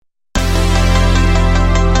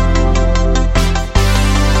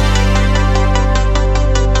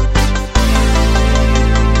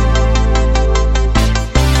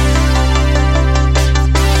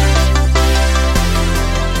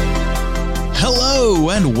Hello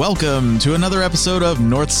and welcome to another episode of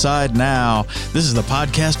Northside Now. This is the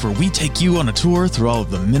podcast where we take you on a tour through all of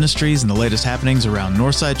the ministries and the latest happenings around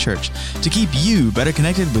Northside Church to keep you better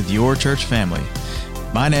connected with your church family.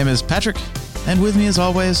 My name is Patrick, and with me as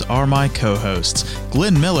always are my co-hosts,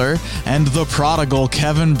 Glenn Miller and the prodigal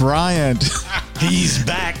Kevin Bryant. He's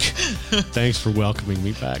back. Thanks for welcoming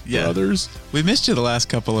me back, brothers. We missed you the last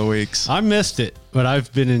couple of weeks. I missed it, but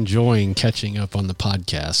I've been enjoying catching up on the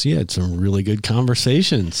podcast. You had some really good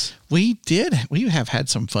conversations. We did. We have had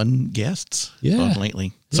some fun guests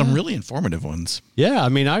lately. Some really informative ones. Yeah, I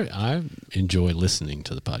mean, I enjoy listening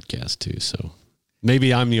to the podcast too, so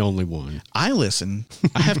maybe I'm the only one. I listen.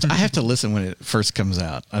 I have to listen when it first comes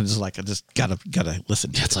out. I just gotta listen.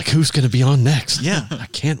 It's like, who's going to be on next? Yeah. I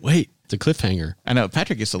can't wait. It's a cliffhanger. I know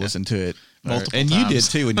Patrick used to listen to it Multiple and times. you did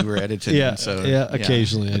too when you were editing.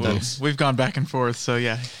 Occasionally I do. We've gone back and forth, so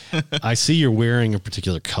yeah. I see you're wearing a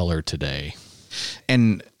particular color today.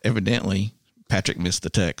 And evidently Patrick missed the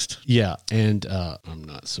text. Yeah, and I'm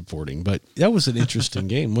not supporting, but that was an interesting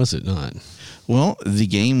game, was it not? Well, the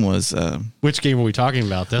game was Which game are we talking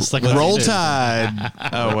about? That's like Roll Tide.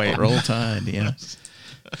 Oh, wait. Roll Tide, yeah.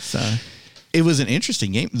 So it was an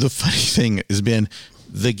interesting game. The funny thing has been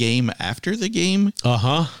the game after the game,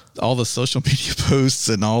 all the social media posts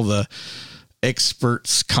and all the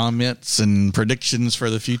experts' comments and predictions for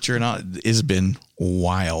the future and all has been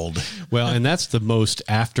wild. Well, and that's the most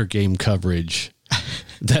after game coverage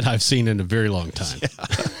that I've seen in a very long time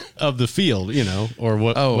of the field, or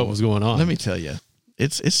what was going on. Let me tell you,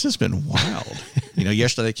 it's just been wild.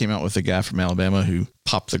 Yesterday they came out with a guy from Alabama who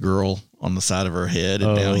popped the girl on the side of her head,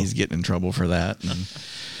 and now he's getting in trouble for that. And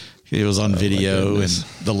it was on video, and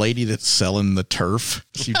the lady that's selling the turf,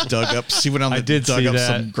 she dug up. She went on dug up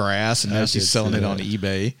some grass, and now she's selling it on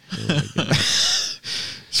eBay.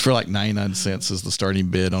 It's for like 99 cents is the starting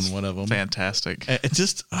bid on one of them. Fantastic. It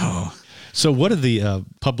just So what are the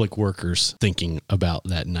public workers thinking about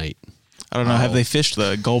that night? I don't know. Have they fished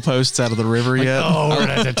the goalposts out of the river yet? Oh, we're going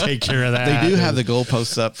to have to take care of that. They do have the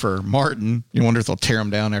goalposts up for Martin. You wonder if they'll tear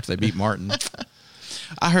them down after they beat Martin.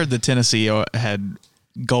 I heard that Tennessee had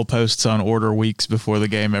goalposts on order weeks before the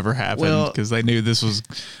game ever happened because they knew this was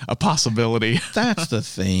a possibility. That's the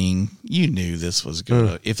thing. You knew this was going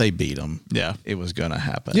to, if they beat them, it was going to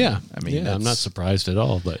happen. Yeah. I mean, I'm not surprised at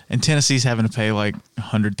all. And Tennessee's having to pay like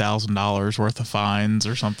 $100,000 worth of fines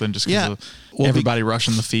or something just because of everybody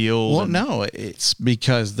rushing the field. Well, no, it's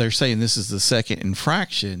because they're saying this is the second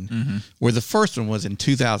infraction where the first one was in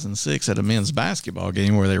 2006 at a men's basketball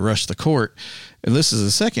game where they rushed the court. And this is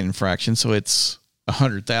the second infraction. So it's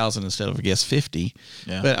 100,000 instead of, I guess, 50.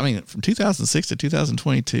 Yeah. But I mean, from 2006 to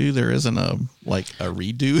 2022, there isn't a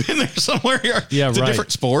redo in there somewhere. It's a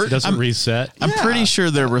different sport. It doesn't reset. I'm pretty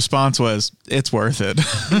sure their response was, "It's worth it."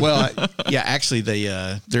 Well, actually,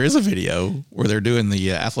 there is a video where they're doing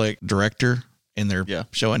the athletic director. And they're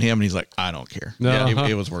showing him, and he's like, "I don't care. No,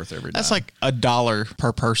 it was worth every dime." That's like $1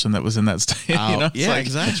 per person that was in that stadium.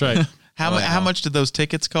 Exactly. That's right. How much did those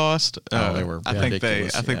tickets cost? They were. I think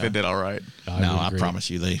they did all right. I promise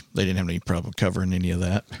you, they didn't have any problem covering any of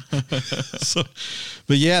that.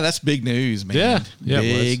 But that's big news, man. Yeah,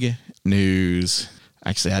 big news.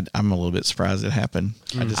 Actually, I'm a little bit surprised it happened.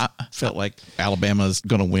 I just felt like Alabama's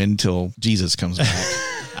going to win till Jesus comes back.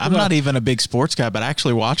 I'm not even a big sports guy, but I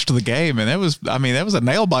actually watched the game, and that was a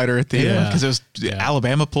nail biter at the end because it was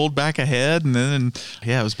Alabama pulled back ahead, and then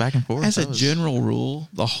it was back and forth. As a general rule,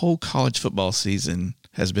 the whole college football season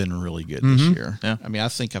has been really good this year. Yeah. I mean, I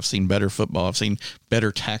think I've seen better football. I've seen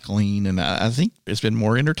better tackling, and I think it's been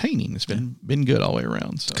more entertaining. It's been good all the way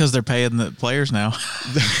around. Because they're paying the players now.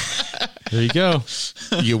 There you go.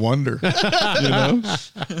 You wonder.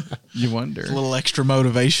 You wonder. A little extra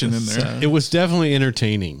motivation in there. It was definitely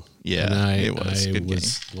entertaining. Yeah, and it was. I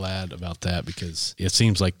was glad about that because it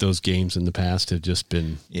seems like those games in the past have just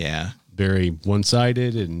been very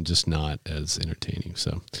one-sided and just not as entertaining.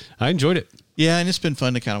 So I enjoyed it. Yeah, and it's been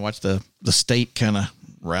fun to kind of watch the state kind of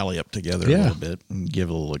rally up together a little bit and give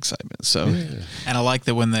a little excitement. So, and I like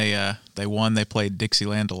that when they won, they played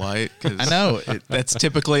Dixieland Delight. I know that's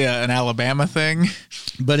typically an Alabama thing,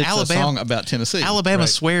 but it's a song about Tennessee. Alabama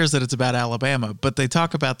swears that it's about Alabama, but they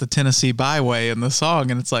talk about the Tennessee Byway in the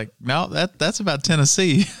song, and it's like, no, that's about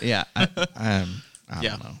Tennessee. Yeah, I don't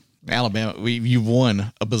know. Alabama, you've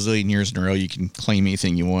won a bazillion years in a row. You can claim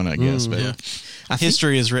anything you want, I guess. But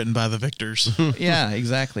history is written by the victors. Yeah,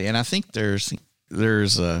 exactly. And I think there's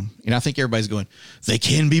I think everybody's going, they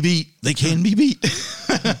can be beat. They can be beat.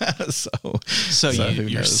 So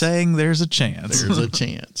you're saying there's a chance. There's a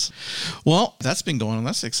chance. Well, that's been going on.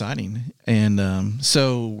 That's exciting. And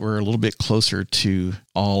so we're a little bit closer to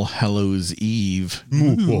All Hallows Eve.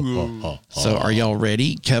 So are y'all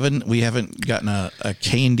ready? Kevin, we haven't gotten a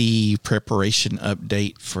candy preparation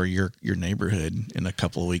update for your neighborhood in a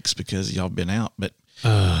couple of weeks because y'all been out. But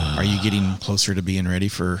are you getting closer to being ready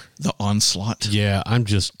for the onslaught? Yeah, I'm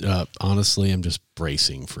just, honestly, I'm just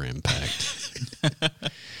bracing for impact.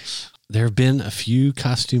 There have been a few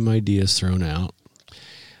costume ideas thrown out.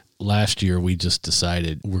 Last year, we just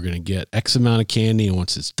decided we're going to get X amount of candy, and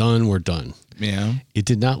once it's done, we're done. Yeah. It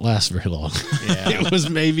did not last very long. Yeah. It was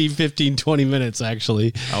maybe 15, 20 minutes,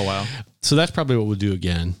 actually. Oh, wow. So that's probably what we'll do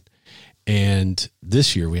again. And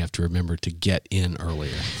this year, we have to remember to get in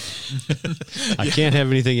earlier. I can't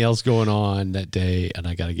have anything else going on that day, and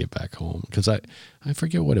I got to get back home because I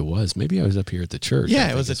forget what it was. Maybe I was up here at the church.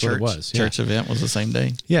 Yeah, it was a church event was the same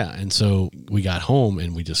day. Yeah, and so we got home,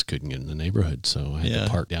 and we just couldn't get in the neighborhood, so I had to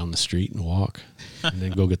park down the street and walk, and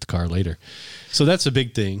then go get the car later. So that's a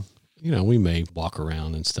big thing. You know, we may walk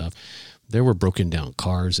around and stuff. There were broken down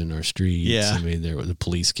cars in our streets. Yeah. I mean, the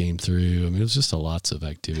police came through. I mean, it was just lots of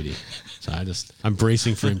activity. So I'm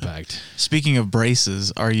bracing for impact. Speaking of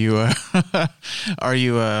braces, are you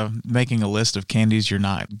making a list of candies you're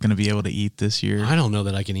not going to be able to eat this year? I don't know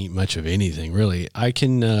that I can eat much of anything, really. I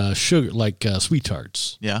can sugar, like sweet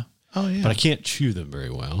tarts. Yeah. Oh, yeah. But I can't chew them very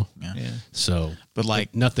well. Yeah. So, but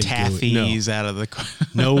like nothing taffies out of the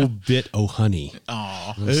no bit o' honey.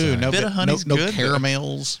 Oh, no bit of honey's no good.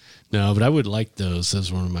 caramels. No, but I would like those. Those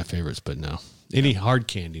are one of my favorites. But no, any hard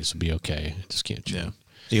candies would be okay. I just can't chew them.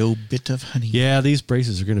 The old bit of honey. Yeah, these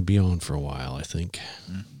braces are going to be on for a while, I think.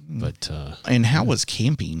 Mm-hmm. But and how was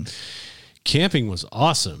camping? Camping was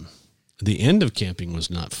awesome. The end of camping was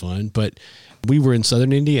not fun, but we were in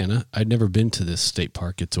southern Indiana. I'd never been to this state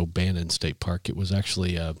park. It's O'Bannon State Park. It was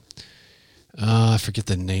actually, I forget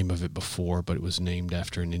the name of it before, but it was named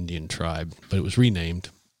after an Indian tribe. But it was renamed.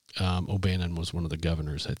 O'Bannon was one of the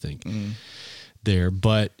governors, I think, there.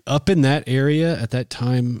 But up in that area at that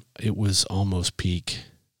time, it was almost peak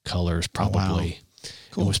colors, probably. Oh, wow.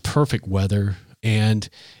 Cool. It was perfect weather. And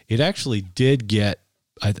it actually did get,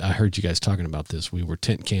 I heard you guys talking about this. We were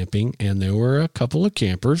tent camping, and there were a couple of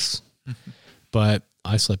campers, but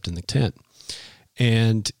I slept in the tent.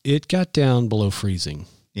 And it got down below freezing.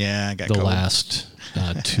 Yeah, I got the cold. last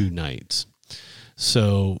 2 nights.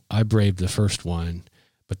 So I braved the first one.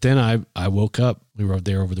 But then I woke up. We were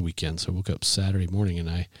there over the weekend, so I woke up Saturday morning, and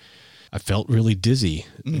I felt really dizzy.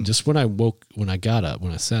 And just when I got up,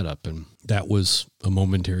 when I sat up, and that was a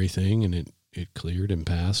momentary thing, and it cleared and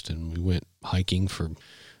passed, and we went hiking for,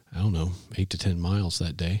 8 to 10 miles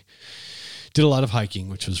that day. Did a lot of hiking,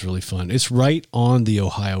 which was really fun. It's right on the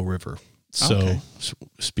Ohio River. So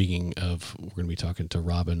speaking of, we're going to be talking to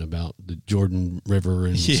Robin about the Jordan River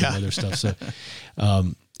and some other stuff. So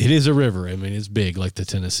it is a river. I mean, it's big, like the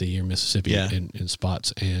Tennessee or Mississippi in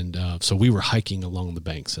spots. And so we were hiking along the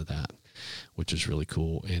banks of that, which is really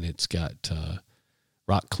cool. And it's got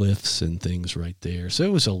rock cliffs and things right there. So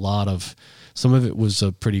it was some of it was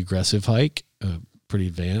a pretty aggressive hike, pretty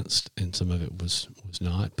advanced, and some of it was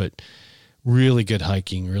not. But really good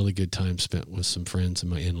hiking, really good time spent with some friends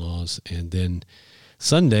and my in-laws. And then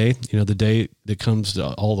Sunday, the day that comes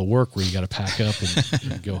to all the work where you got to pack up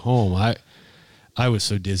and go home, I was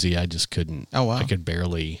so dizzy, I just couldn't. Oh, wow. I could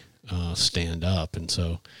barely stand up. And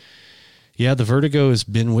so, the vertigo has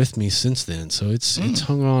been with me since then. So it's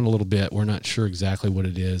hung on a little bit. We're not sure exactly what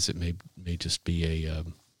it is. It may just be a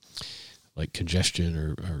like congestion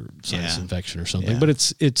or sinus infection or something, but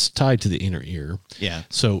it's tied to the inner ear. Yeah.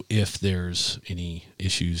 So if there's any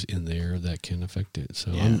issues in there, that can affect it.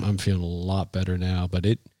 So I'm feeling a lot better now, but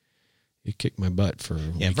it kicked my butt for a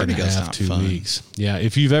week and a half, 2 weeks. Yeah.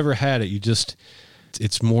 If you've ever had it,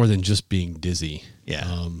 it's more than just being dizzy.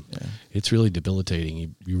 Yeah. It's really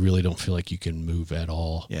debilitating. You really don't feel like you can move at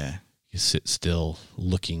all. Yeah. You sit still,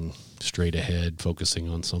 looking straight ahead, focusing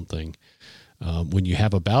on something. When you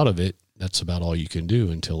have a bout of it, that's about all you can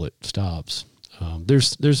do until it stops.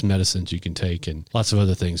 There's medicines you can take and lots of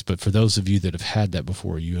other things. But for those of you that have had that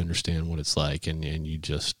before, you understand what it's like, and you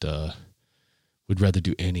just would rather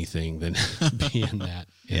do anything than be in that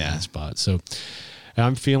spot. So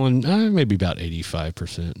I'm feeling maybe about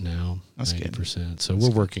 85% now. That's 90%. Good. So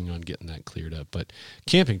we're working on getting that cleared up. But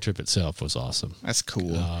camping trip itself was awesome. That's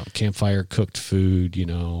cool. Campfire cooked food, Did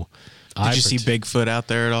you see Bigfoot out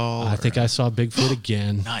there at all? I think I saw Bigfoot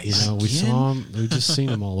again. Nice. We saw him. We've just seen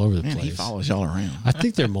him all over the place. He follows y'all around. I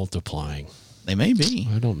think they're multiplying. They may be.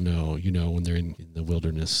 I don't know. When they're in the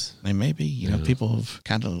wilderness. They may be. You know, people have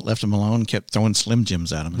kind of left them alone, kept throwing Slim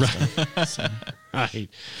Jims at them and stuff. So. Right.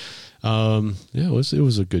 It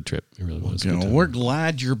was a good trip. It really was. We're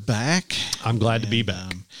glad you're back. I'm glad to be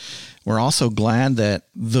back. We're also glad that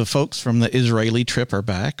the folks from the Israeli trip are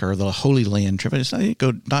back, or the Holy Land trip. They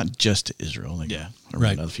go not just to Israel. They go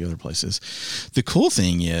around a few other places. The cool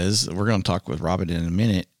thing is, we're going to talk with Robin in a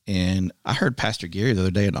minute, and I heard Pastor Gary the other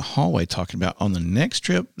day in the hallway talking about on the next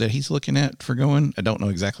trip that he's looking at for going. I don't know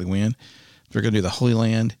exactly when. They're going to do the Holy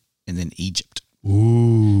Land and then Egypt.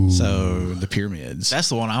 Ooh. So the pyramids. That's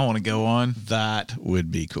the one I want to go on. That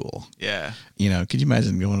would be cool. Yeah. Could you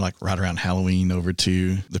imagine going like right around Halloween over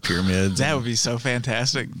to the pyramids? That would be so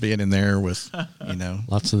fantastic. Being in there with,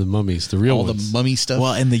 lots of the mummies, the real all ones. the mummy stuff.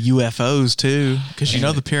 Well, and the UFOs too, because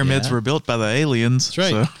the pyramids were built by the aliens. That's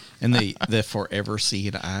right. So. And the forever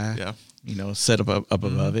seeing eye, set up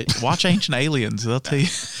above it. Watch Ancient Aliens. They'll tell you.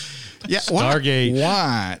 Yeah, Stargate.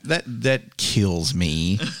 Why? That kills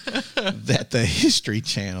me. That the History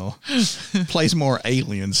Channel plays more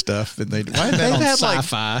alien stuff than they do. Why is that on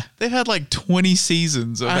sci-fi? They've had like 20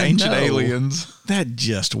 seasons of Ancient Aliens. That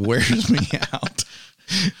just wears me out.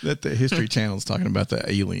 That the History Channel is talking about the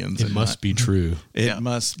aliens. It must be true. It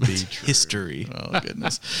must be true. History. Oh,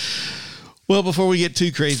 goodness. Well, before we get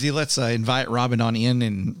too crazy, let's invite Robin on in.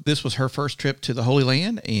 And this was her first trip to the Holy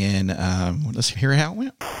Land. And let's hear how it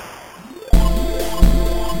went.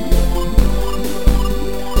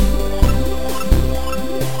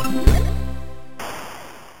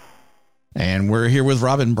 And we're here with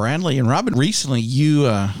Robin Brandley. And Robin, recently you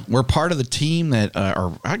were part of the team that,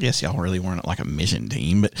 or I guess y'all really weren't like a mission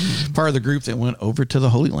team, but part of the group that went over to the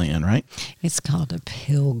Holy Land, right? It's called a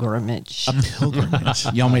pilgrimage. A pilgrimage.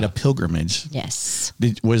 Y'all made a pilgrimage. Yes.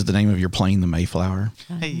 Was the name of your plane the Mayflower?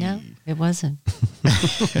 No, it wasn't.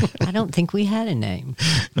 I don't think we had a name.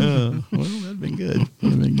 Well, that'd been good.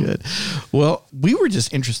 That'd been good. Well, we were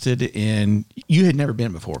just interested in, you had never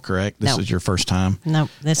been before, correct? This was your first time? No,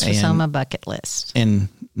 this was on my bucket list. And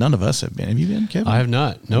none of us have been. Have you been, Kevin? I have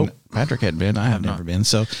not. Nope. Patrick hadn't been. I have never been.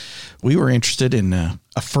 So we were interested in a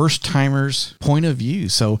first-timer's point of view.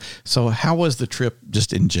 So how was the trip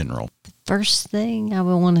just in general? First thing I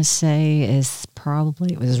would want to say is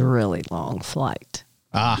probably it was a really long flight.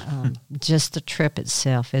 Just the trip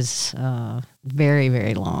itself is very,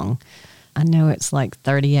 very long. I know it's like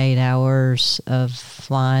 38 hours of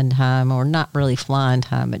flying time, or not really flying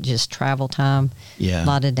time, but just travel time. Yeah. A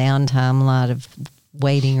lot of downtime, a lot of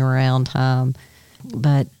waiting around time.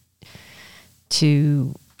 But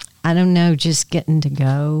I don't know, just getting to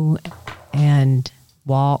go and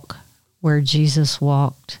walk where Jesus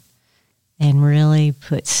walked and really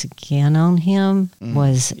put skin on him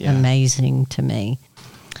was amazing to me.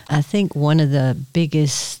 I think one of the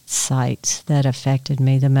biggest sights that affected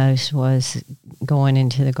me the most was going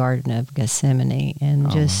into the Garden of Gethsemane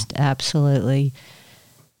and just absolutely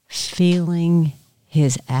feeling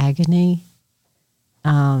his agony,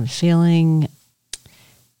 feeling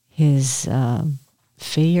his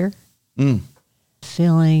fear,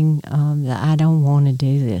 feeling that I don't want to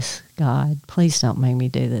do this, God. Please don't make me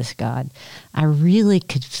do this, God. I really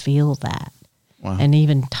could feel that. Wow. And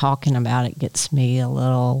even talking about it gets me a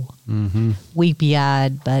little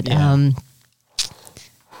weepy-eyed. But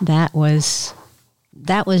that was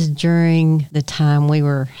during the time we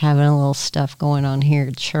were having a little stuff going on here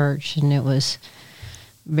at church, and it was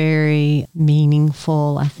very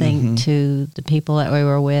meaningful, I think, to the people that we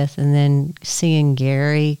were with. And then seeing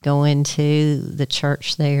Gary go into the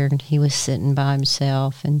church there, and he was sitting by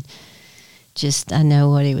himself, and just, I know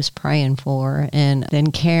what he was praying for. And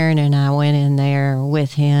then Karen and I went in there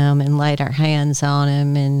with him and laid our hands on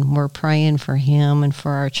him, and we're praying for him and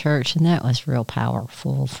for our church. And that was real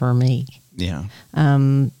powerful for me. Yeah.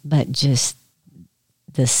 But just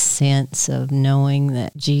the sense of knowing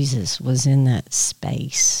that Jesus was in that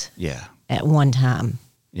space at one time.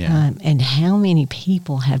 Yeah. And how many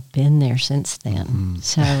people have been there since then.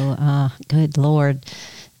 So, good Lord,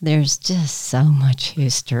 there's just so much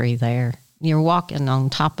history there. You're walking on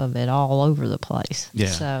top of it all over the place. Yeah.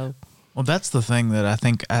 So, well, that's the thing that I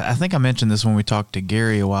think I mentioned this when we talked to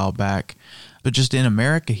Gary a while back, but just in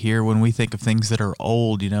America here, when we think of things that are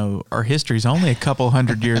old, our history is only a couple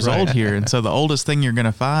hundred years old here. And so the oldest thing you're going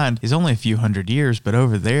to find is only a few hundred years. But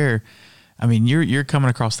over there, I mean, you're coming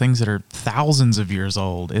across things that are thousands of years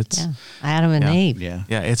old. It's Adam and Eve. Yeah.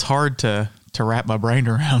 Yeah. It's hard to wrap my brain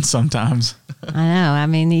around sometimes. I know. I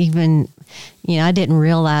mean, even, I didn't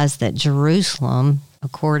realize that Jerusalem,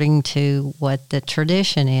 according to what the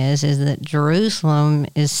tradition is that Jerusalem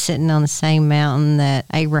is sitting on the same mountain that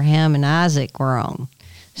Abraham and Isaac were on.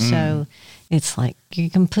 So it's like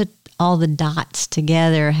you can put all the dots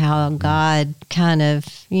together, how God kind of,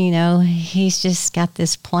 he's just got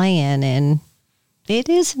this plan, and it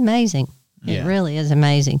is amazing. It really is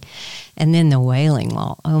amazing. And then the Wailing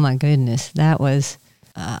Wall. Oh my goodness. That was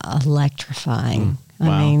electrifying. Wow.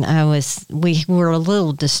 I mean, we were a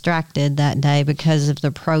little distracted that day because of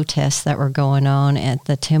the protests that were going on at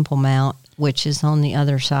the Temple Mount, which is on the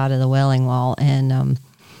other side of the Wailing Wall. And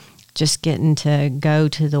just getting to go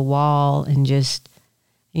to the wall and just,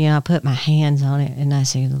 I put my hands on it and I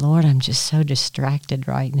say, Lord, I'm just so distracted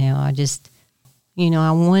right now. I just,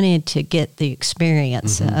 I wanted to get the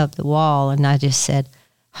experience of the wall. And I just said,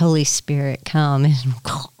 Holy Spirit, come. And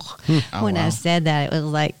when I said that, it was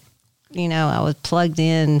like, I was plugged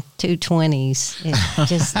in 220s. It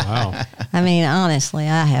just, Wow. I mean, honestly,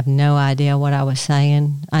 I have no idea what I was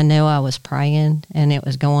saying. I know I was praying, and it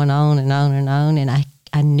was going on and on and on. And I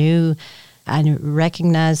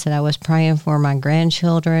recognized that I was praying for my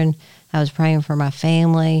grandchildren. I was praying for my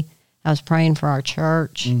family. I was praying for our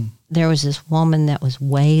church. There was this woman that was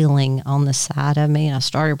wailing on the side of me, and I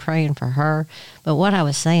started praying for her. But what I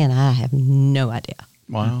was saying, I have no idea.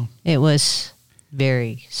 Wow. It was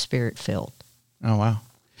very spirit-filled. Oh, wow.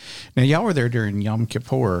 Now, y'all were there during Yom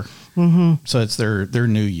Kippur. So it's their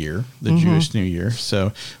New Year, the Jewish New Year.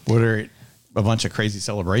 So were there a bunch of crazy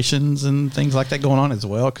celebrations and things like that going on as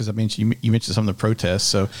well? Because, I mean, you mentioned some of the protests.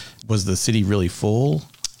 So was the city really full?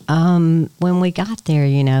 When we got there,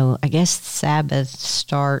 I guess Sabbath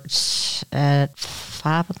starts at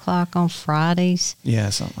 5 o'clock on Fridays. Yeah,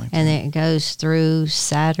 something like that. And then it goes through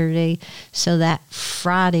Saturday. So that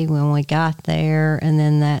Friday when we got there, and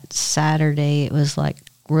then that Saturday, it was like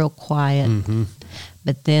real quiet.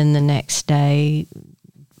 But then the next day,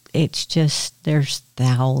 it's just, there's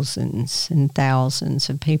thousands and thousands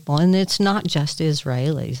of people. And it's not just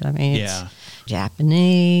Israelis. I mean, it's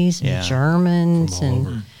Japanese and Germans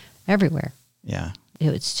and everywhere. Yeah.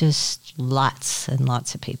 It was just lots and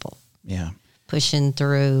lots of people. Yeah. Pushing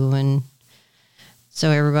through. And so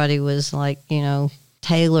everybody was like,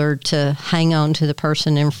 tailored to hang on to the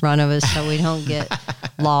person in front of us so we don't get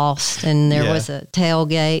lost. And there was a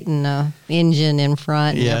tailgate and a engine in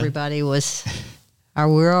front, and everybody was,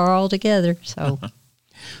 we're all together. So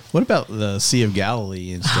what about the Sea of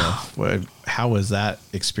Galilee and stuff? How was that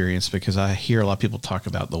experience? Because I hear a lot of people talk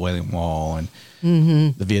about the Wailing Wall and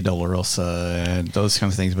the Via Dolorosa and those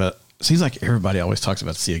kinds of things, but it seems like everybody always talks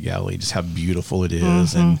about the Sea of Galilee, just how beautiful it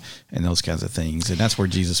is and those kinds of things. And that's where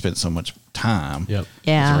Jesus spent so much time. Yep.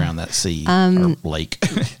 Yeah. Was around that sea or lake.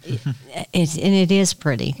 It is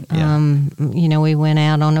pretty. Yeah. We went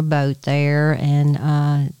out on a boat there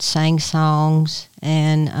and sang songs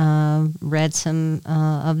and read some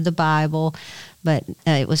of the Bible. But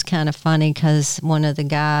it was kind of funny because one of the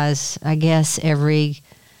guys, I guess every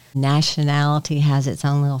nationality has its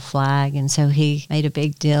own little flag, and so he made a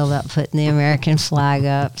big deal about putting the American flag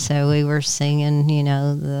up. So we were singing,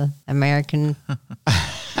 the American,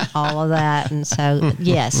 all of that. And so,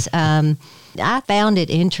 yes, I found it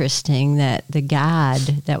interesting that the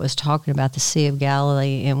guide that was talking about the Sea of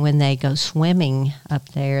Galilee, and when they go swimming up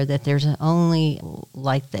there, that there's only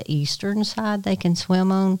like the eastern side they can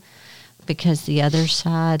swim on, because the other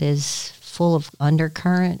side is full of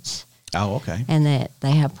undercurrents. Oh, okay. And that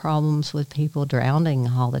they have problems with people drowning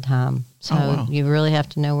all the time. So you really have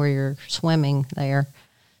to know where you're swimming there.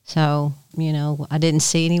 So, I didn't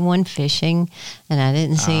see anyone fishing, and I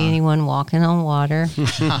didn't see anyone walking on water.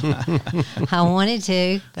 I wanted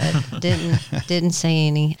to, but didn't see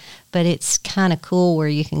any. But it's kind of cool where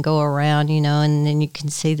you can go around, and then you can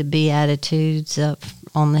see the Beatitudes up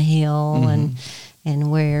on the hill,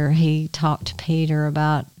 and where he talked to Peter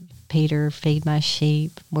about, Peter, feed my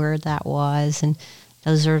sheep, where that was. And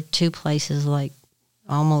those are two places like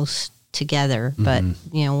almost together, but,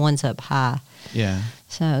 one's up high. Yeah.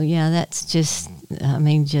 So, that's just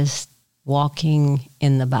walking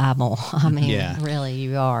in the Bible. Really,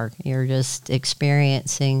 you are. You're just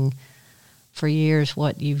experiencing for years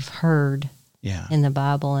what you've heard in the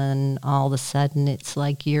Bible, and all of a sudden it's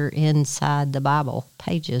like you're inside the Bible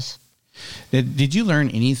pages. Did you learn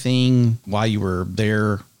anything while you were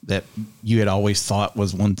there that you had always thought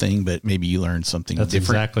was one thing, but maybe you learned something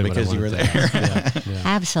different because you were there?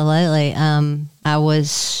 Absolutely. I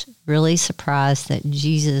was really surprised that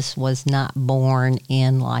Jesus was not born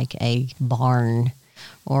in like a barn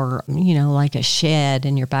or, like a shed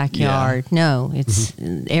in your backyard. Yeah. No, it's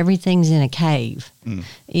everything's in a cave.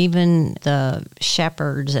 Even the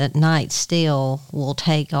shepherds at night still will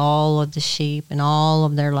take all of the sheep and all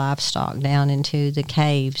of their livestock down into the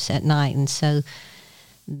caves at night. And so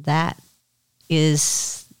that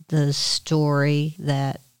is the story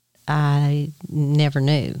that I never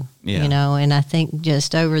knew, Yeah. you know, and I think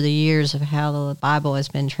just over the years of how the Bible has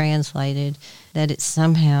been translated, that it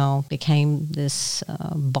somehow became this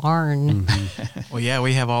barn. Well, yeah,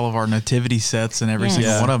 we have all of our nativity sets, and every Yes.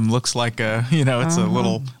 single Yeah. one of them looks like it's a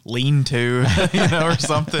little lean-to, or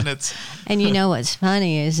something. It's And you know what's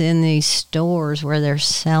funny is in these stores where they're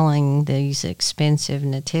selling these expensive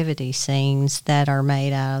nativity scenes that are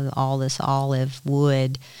made out of all this olive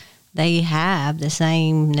wood, they have the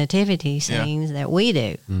same nativity scenes that we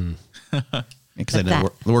do. Because they But know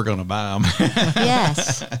we're going to buy them.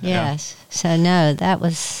 Yes. So no, that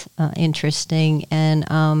was interesting,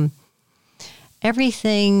 and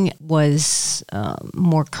everything was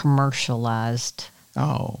more commercialized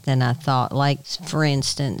Oh. than I thought. Like, for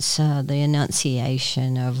instance, the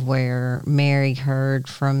Annunciation of where Mary heard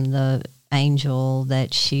from the angel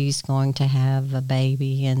that she's going to have a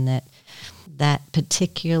baby, and that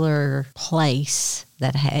particular place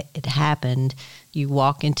that it happened. You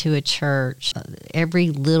walk into a church,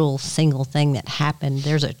 every little single thing that happened,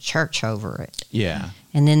 there's a church over it. Yeah.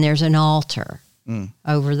 And then there's an altar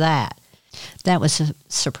over that. That was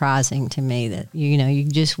surprising to me that, you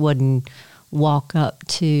just wouldn't walk up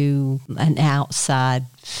to an outside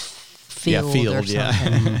field or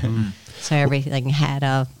something. So everything had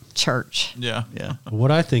a church. yeah. Yeah.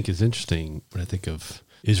 What I think is interesting when I think of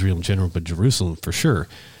Israel in general, but Jerusalem for sure,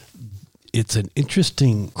 it's an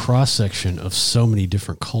interesting cross-section of so many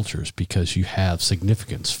different cultures because you have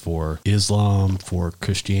significance for Islam, for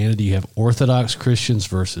Christianity. You have Orthodox Christians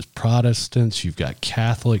versus Protestants. You've got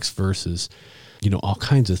Catholics versus, all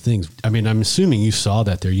kinds of things. I mean, I'm assuming you saw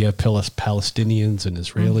that there. You have Palestinians and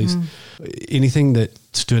Israelis. Anything that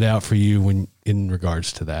stood out for you in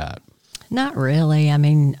regards to that? Not really. I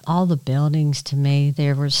mean, all the buildings to me,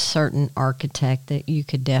 there was certain architect that you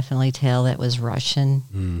could definitely tell that was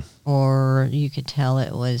Russian, or you could tell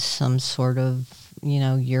it was some sort of,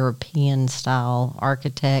 European style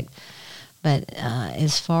architect. But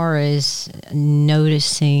as far as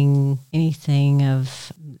noticing anything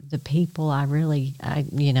of the people,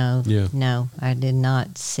 no, I did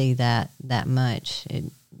not see that much.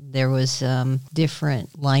 There was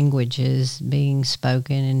different languages being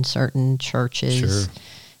spoken in certain churches, Sure.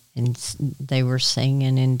 and they were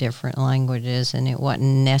singing in different languages, and it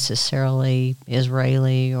wasn't necessarily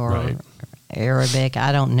Israeli or Right. Arabic.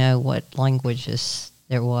 I don't know what languages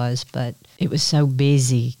there was, but it was so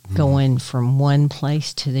busy going from one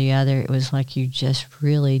place to the other. It was like you just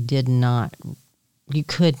really you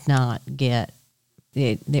could not get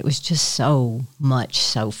it. It was just so much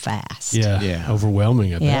so fast. Yeah.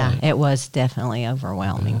 Overwhelming, I bet. Yeah, it was definitely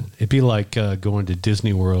overwhelming. It'd be like going to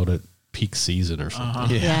Disney World at peak season or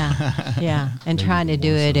something. Yeah. And trying to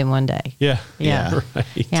do it in one day. Yeah. Yeah. Right.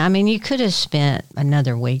 Yeah, I mean, you could have spent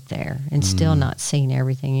another week there and still not seen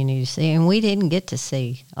everything you need to see. And we didn't get to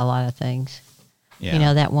see a lot of things.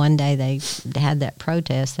 Yeah. That one day they had that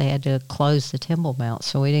protest, they had to close the Temple Mount,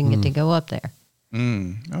 so we didn't get to go up there.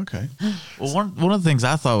 Okay. Well, one of the things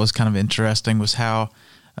I thought was kind of interesting was how,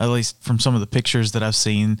 at least from some of the pictures that I've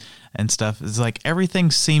seen and stuff, is like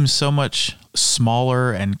everything seems so much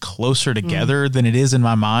smaller and closer together than it is in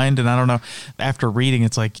my mind. And I don't know, after reading,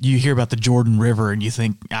 it's like you hear about the Jordan River and you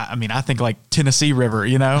think, I think like Tennessee River,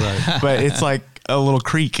 but it's like a little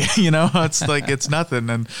creek, it's like, it's nothing.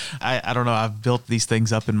 And I don't know, I've built these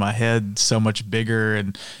things up in my head so much bigger,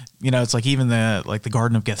 and it's like even the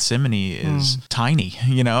Garden of Gethsemane is tiny,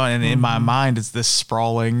 and in my mind it's this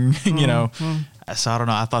sprawling, so I don't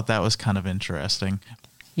know, I thought that was kind of interesting.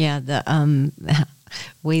 Yeah,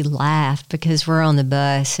 we laughed because we're on the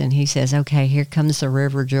bus and he says, "Okay, here comes the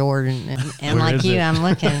River Jordan," and Where like is you, it? I'm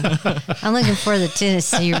looking for the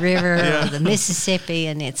Tennessee River or the Mississippi,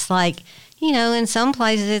 and it's like, in some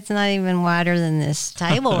places it's not even wider than this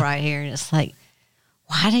table right here, and it's like,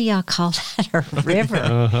 why do y'all call that a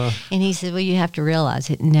river? And he said, well, you have to realize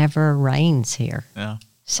it never rains here. Yeah.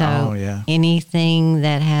 So anything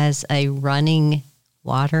that has a running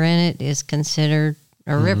water in it is considered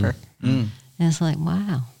a river. And it's like,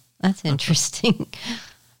 wow, that's interesting.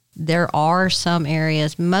 There are some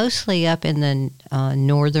areas, mostly up in the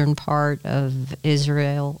northern part of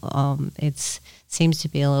Israel. It seems to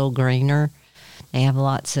be a little greener. They have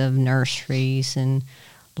lots of nurseries and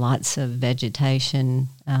lots of vegetation.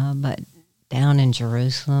 But down in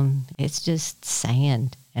Jerusalem, it's just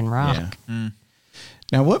sand and rock. Yeah.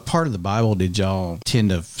 Now, what part of the Bible did y'all tend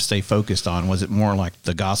to stay focused on? Was it more like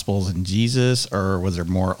the Gospels and Jesus, or was there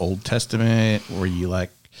more Old Testament? Were you like,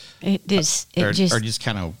 or just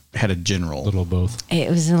kind of had a general? A little of both. It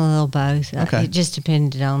was a little both. Okay. It just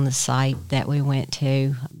depended on the site that we went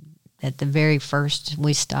to. at the very first,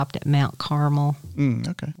 we stopped at Mount Carmel,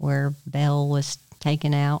 Okay. where Belle was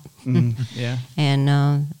taken out. Yeah.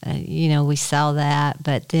 And, we saw that.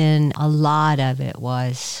 But then a lot of it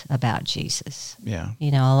was about Jesus. Yeah.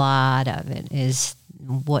 A lot of it is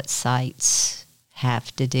what sites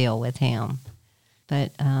have to deal with him.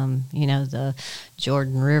 But, the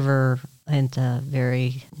Jordan River at the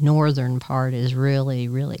very northern part is really,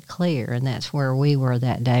 really clear. And that's where we were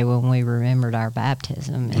that day when we remembered our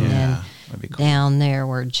baptism. And then that'd be cool. down there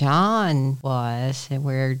where John was and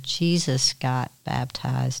where Jesus got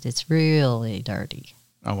baptized, it's really dirty.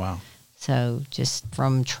 Oh, wow. So just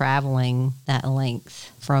from traveling that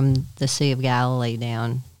length from the Sea of Galilee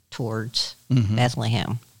down towards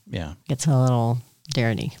Bethlehem, Yeah. it's a little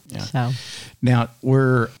dirty. Yeah. So Now,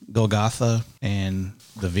 we're Golgotha and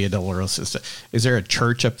the Via Dolorosa. Is there a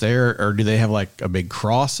church up there, or do they have like a big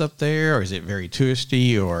cross up there, or is it very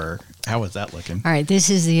touristy, or how is that looking? all right, this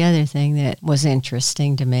is the other thing that was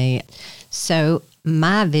interesting to me. So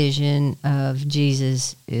my vision of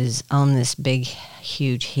Jesus is on this big,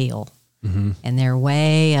 huge hill. And they're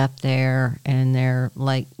way up there, and they're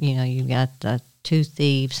like, you've got the two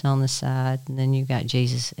thieves on the side, and then you've got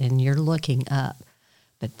Jesus, and you're looking up.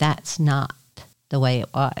 But that's not the way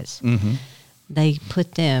it was. They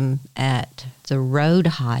put them at the road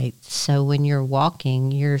height, so when you're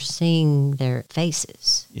walking, you're seeing their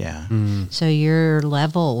faces. Yeah. So you're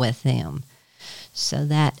level with them. So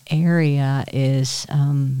that area is,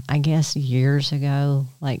 I guess, years ago,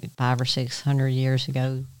 like 500 or 600 years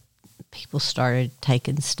ago, people started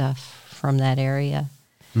taking stuff from that area.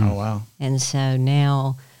 Oh, wow. And so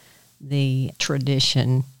now the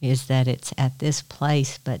tradition is that it's at this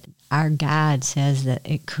place, but our guide says that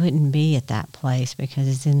it couldn't be at that place because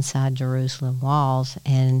it's inside Jerusalem walls.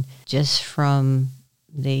 And just from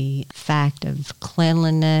the fact of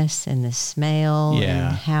cleanliness and the smell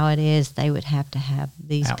and how it is, they would have to have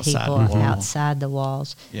these Outside people the wall. outside the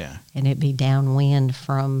walls. Yeah. And it'd be downwind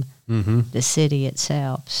from the city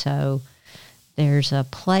itself. So there's a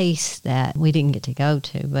place that we didn't get to go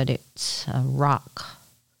to, but it's a rock.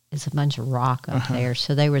 It's a bunch of rock up there.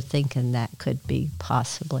 So they were thinking that could be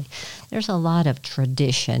possibly. There's a lot of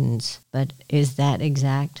traditions, but is that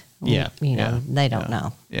exact? Yeah. They don't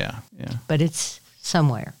know. Yeah. Yeah. But it's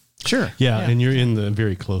somewhere. Sure. Yeah, and you're in the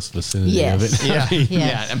very close vicinity Yes. of it. Yeah. Yes.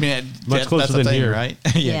 Yeah. I mean, Much closer that's the than thing, here. right?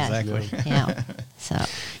 Yeah, exactly. Yeah. So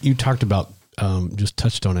You talked about, just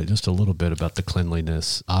touched on it just a little bit about the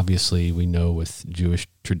cleanliness. Obviously, we know with Jewish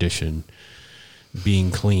tradition,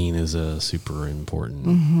 being clean is a super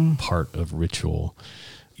important part of ritual.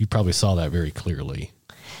 You probably saw that very clearly.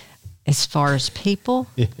 as far as people,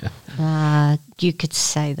 you could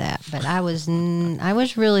say that, but I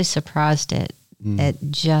was really surprised at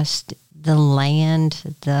just the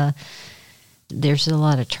land. There's a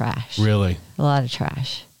lot of trash. Really? A lot of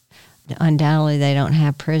trash. Undoubtedly, they don't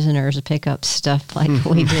have prisoners to pick up stuff like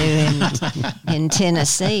we do in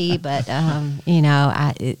Tennessee. But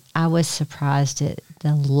I was surprised at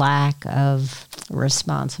the lack of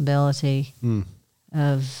responsibility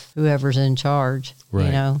of whoever's in charge. Right.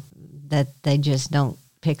 You know, that they just don't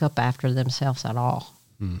pick up after themselves at all.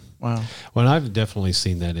 Wow. Well, I've definitely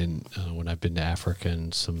seen that in when I've been to Africa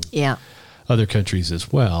and some Yeah. other countries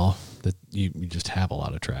as well, that you just have a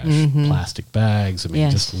lot of trash, plastic bags. I mean,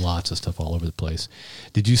 Yes. just lots of stuff all over the place.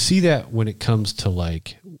 Did you see that when it comes to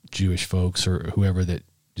like Jewish folks or whoever that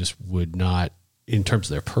just would not, in terms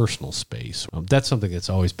of their personal space? That's something that's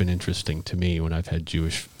always been interesting to me when I've had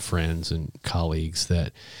Jewish friends and colleagues,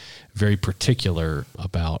 that very particular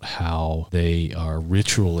about how they are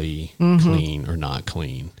ritually clean or not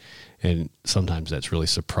clean. And sometimes that's really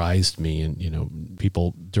surprised me. And,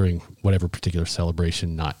 people during whatever particular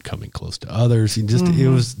celebration, not coming close to others. And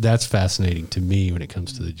just, that's fascinating to me when it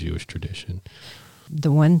comes to the Jewish tradition.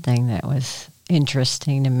 The one thing that was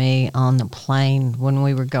interesting to me on the plane when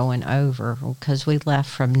we were going over, because we left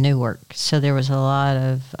from Newark, so there was a lot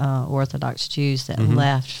of Orthodox Jews that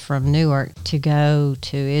left from Newark to go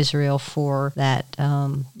to Israel for that.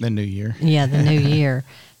 The New Year. Yeah, the New Year.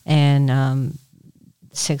 And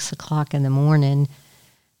 6 o'clock in the morning,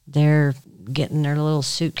 they're getting their little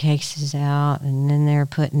suitcases out, and then they're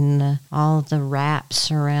putting all the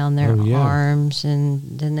wraps around their arms,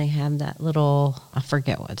 and then they have that little, I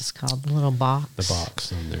forget what it's called, the little box. The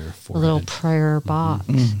box on their The forehead. little prayer box.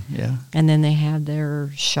 Yeah. And then they have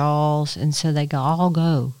their shawls, and so they all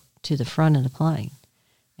go to the front of the plane.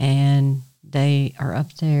 And they are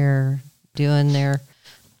up there doing their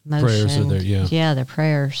motion. Prayers are there, yeah. Yeah, their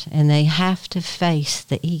prayers. And they have to face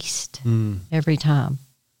the east every time.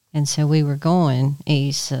 And so we were going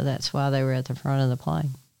east, so that's why they were at the front of the plane.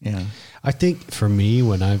 Yeah. I think for me,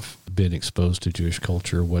 when I've been exposed to Jewish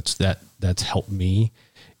culture, that's helped me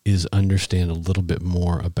is understand a little bit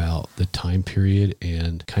more about the time period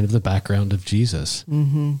and kind of the background of Jesus.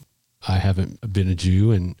 Mm-hmm. I haven't been a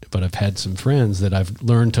Jew, but I've had some friends that I've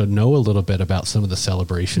learned to know a little bit about some of the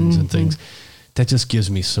celebrations and things. That just gives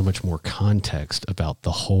me so much more context about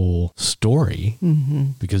the whole story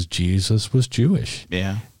because Jesus was Jewish.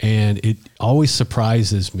 Yeah. And it always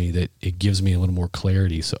surprises me that it gives me a little more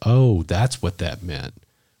clarity. So, that's what that meant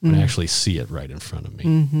when I actually see it right in front of me.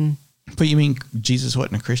 Mm-hmm. But you mean Jesus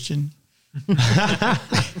wasn't a Christian?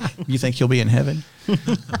 You think he'll be in heaven?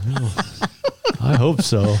 I hope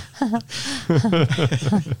so.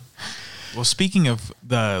 Well, speaking of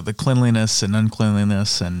the cleanliness and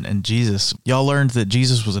uncleanliness and Jesus, y'all learned that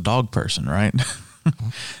Jesus was a dog person, right?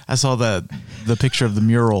 I saw the picture of the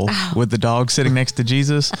mural with the dog sitting next to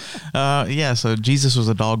Jesus. So Jesus was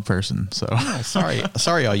a dog person. So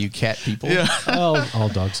sorry, all you cat people. Yeah. All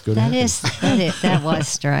dogs go to heaven. That was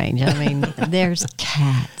strange. I mean, there's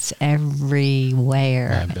cats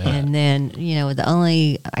everywhere. I bet. And then,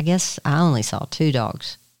 I guess I only saw 2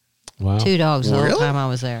 dogs. Wow. 2 dogs the whole Really? time I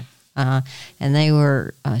was there. And they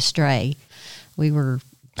were stray. We were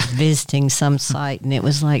visiting some site, and it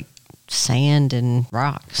was like sand and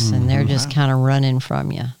rocks, and they're just kind of running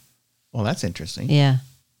from you. Well, that's interesting. Yeah.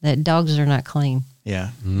 That dogs are not clean. Yeah.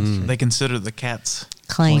 they consider the cats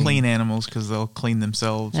Clean. animals because they'll clean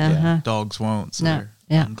themselves. Uh-huh. Dogs won't, so No. they're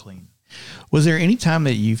Yeah. unclean. Was there any time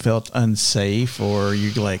that you felt unsafe or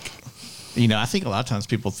you like, I think a lot of times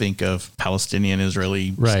people think of Palestinian,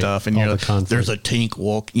 Israeli Right. stuff, and All the conflict. there's a tank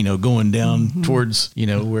going down towards,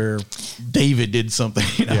 where David did something.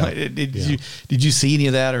 Yeah. Did you see any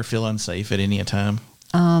of that or feel unsafe at any time?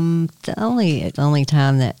 The only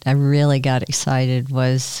time that I really got excited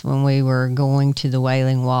was when we were going to the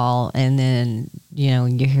Wailing Wall, and then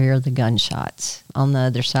you hear the gunshots on the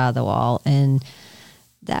other side of the wall, and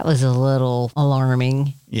that was a little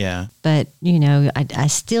alarming. Yeah. But I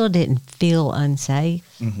still didn't feel unsafe.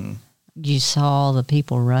 Mm-hmm. You saw the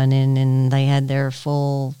people running, and they had their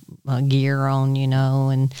full gear on,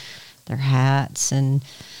 and their hats and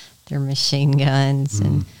their machine guns,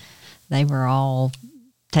 and they were all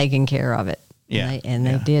taking care of it. Yeah.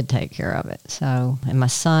 They did take care of it. So, and my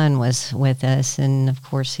son was with us, and of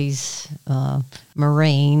course he's a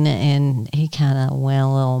Marine, and he kind of went a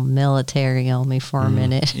little military on me for a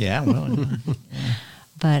minute. Yeah. Well,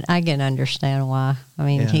 But I can understand why. I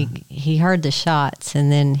mean, Yeah. he heard the shots,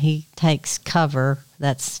 and then he takes cover.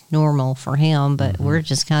 That's normal for him, but we're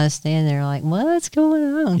just kind of standing there like, what's going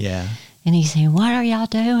on? yeah. And he's saying, what are y'all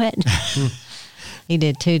doing? He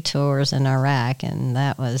did 2 tours in Iraq, and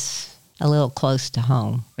that was a little close to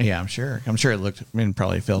home. Yeah, I'm sure. It looked,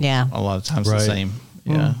 probably felt Yeah. a lot of times Right. the same.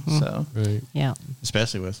 Yeah. So, Right. Yeah.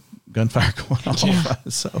 especially with gunfire going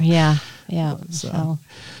off. So, Yeah. Yeah. So- So,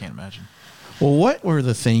 Can't imagine. well, what were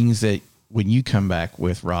the things that when you come back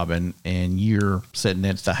with Robin and you're sitting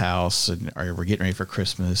at the house and or we're getting ready for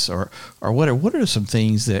Christmas or what are some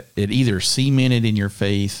things that it either cemented in your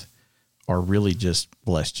faith or really just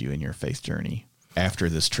blessed you in your faith journey after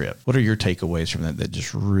this trip? What are your takeaways from that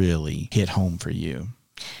just really hit home for you?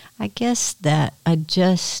 I guess that I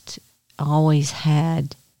just always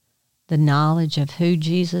had the knowledge of who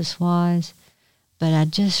Jesus was, but I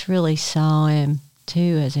just really saw him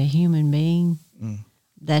too as a human being,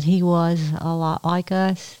 that he was a lot like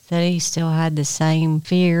us, that he still had the same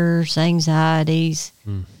fears, anxieties,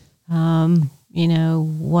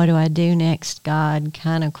 what do I do next, God,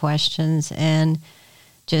 kind of questions, and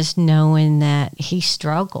just knowing that he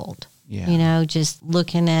struggled. Yeah. Just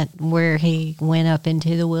looking at where he went up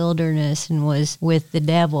into the wilderness and was with the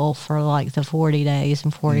devil for like the 40 days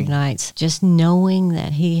and 40 nights. Just knowing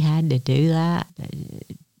that he had to do that,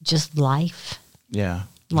 just life, Yeah.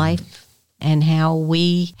 and how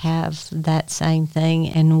we have that same thing.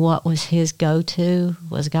 And what was his go-to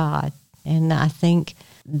was God. And I think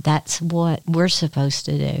that's what we're supposed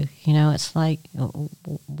to do. It's like,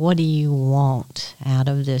 what do you want out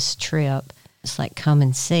of this trip? It's like, come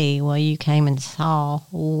and see. Well, you came and saw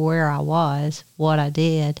where I was, what I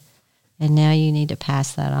did, and now you need to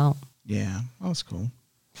pass that on. Yeah. Oh, that's cool.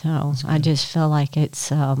 So I just feel like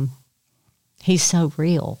it's, he's so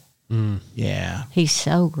real. Yeah. He's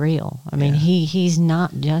so real. I mean, Yeah. he's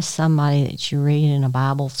not just somebody that you read in a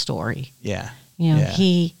Bible story. Yeah. Yeah. Yeah.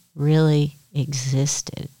 He really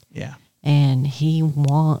existed, Yeah. and he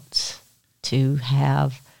wants to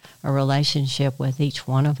have a relationship with each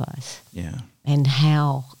one of us. Yeah. And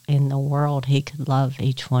how in the world he could love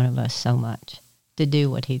each one of us so much to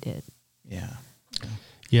do what he did. Yeah.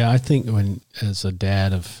 Yeah, I think as a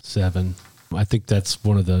dad of 7, I think that's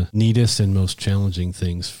one of the neatest and most challenging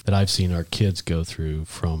things that I've seen our kids go through,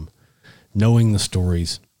 from knowing the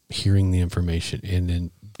stories, hearing the information, and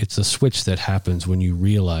then it's a switch that happens when you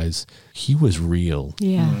realize he was real.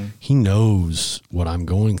 Yeah. He knows what I'm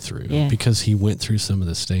going through because he went through some of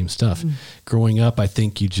the same stuff. Growing up, I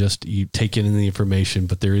think you take in the information,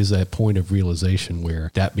 but there is that point of realization where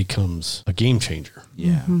that becomes a game changer.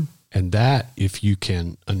 Yeah. And that, if you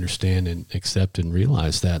can understand and accept and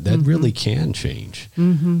realize that really can change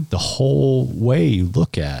the whole way you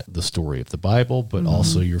look at the story of the Bible, but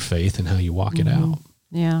also your faith and how you walk it out.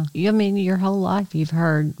 Yeah. I mean, your whole life you've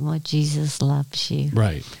heard, well, Jesus loves you.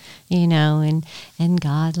 Right. You know, and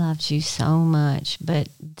God loves you so much. But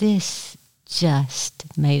this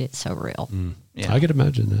just made it so real. Yeah. I could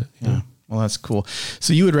imagine that. Yeah. Well, that's cool.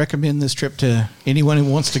 So you would recommend this trip to anyone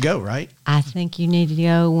who wants to go, right? I think you need to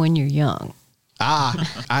go when you're young. I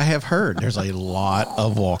have heard there's a lot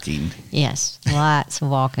of walking. Yes, lots of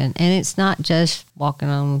walking. And it's not just walking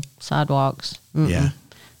on sidewalks. Yeah.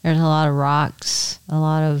 There's a lot of rocks, a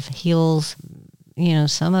lot of hills. You know,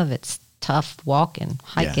 some of it's tough walking,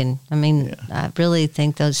 hiking. I mean, I really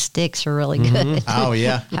think those sticks are really good. Oh,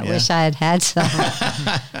 yeah. I wish I had some.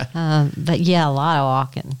 But yeah, a lot of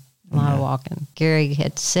walking. A lot of walking. Gary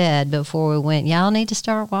had said before we went, y'all need to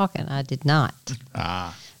start walking. I did not.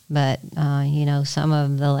 But, you know, some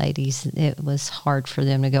of the ladies, it was hard for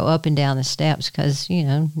them to go up and down the steps because, you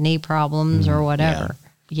know, knee problems or whatever.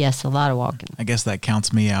 Yes, a lot of walking. I guess that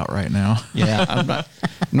counts me out right now. Yeah, I'm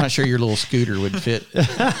not sure your little scooter would fit.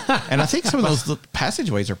 And I think some of those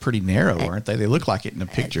passageways are pretty narrow, aren't they? They look like it in the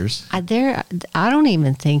pictures. I don't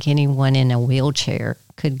even think anyone in a wheelchair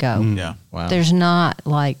could go. Yeah. Wow. There's not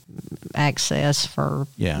like access for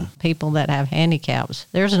people that have handicaps.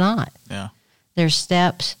 There's not. Yeah. There's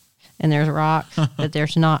steps and there's rocks, but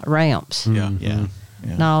there's not ramps. Yeah. Yeah.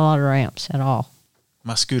 Not a lot of ramps at all.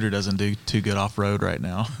 My scooter doesn't do too good off road right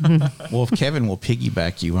now. Well, if Kevin will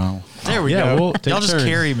piggyback you, There we go. We'll take Y'all just turns.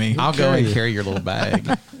 carry me. I'll go and carry your little bag.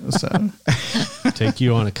 So Take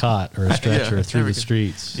you on a cot or a stretcher there through we the go.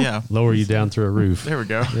 streets. Yeah. Lower you down through a roof. There we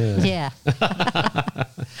go. Yeah.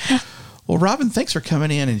 Well, Robin, thanks for coming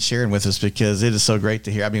in and sharing with us, because it is so great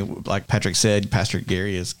to hear. I mean, like Patrick said, Pastor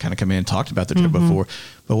Gary has kind of come in and talked about the trip before,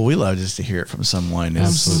 but what we love is to hear it from someone who's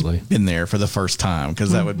Absolutely. been there for the first time,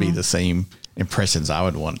 because that would be the same impressions I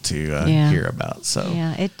would want to hear about. So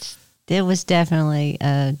Yeah, it was definitely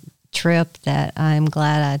a trip that I'm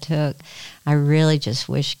glad I took. I really just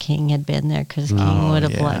wish King had been there, because King would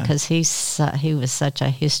have loved, because he was such a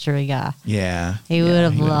history guy. yeah, He would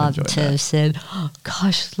have loved enjoyed to that. have said, oh,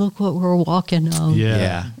 "Gosh, look what we're walking on."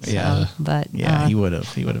 Yeah. Yeah. But He would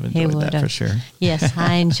have enjoyed that would've. for sure. Yes,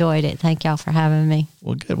 I enjoyed it. Thank y'all for having me.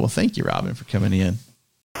 Well, good. Well, thank you, Robin, for coming in.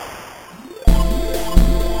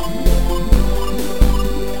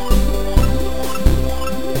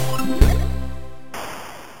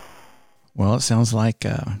 Well, it sounds like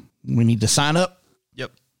we need to sign up.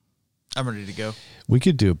 Yep. I'm ready to go. We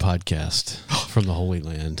could do a podcast from the Holy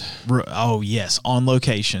Land. Oh, yes. On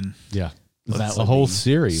location. Yeah. That A would whole be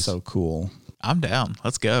series. So cool. I'm down.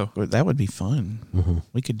 Let's go. That would be fun.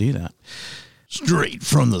 We could do that. Straight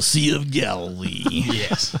from the Sea of Galilee.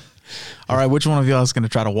 Yes. All right. Which one of y'all is going to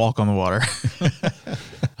try to walk on the water?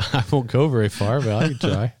 I won't go very far, but I can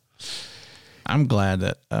try. I'm glad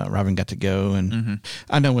that Robin got to go. And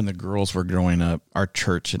I know when the girls were growing up, our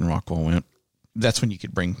church in Rockwell went. That's when you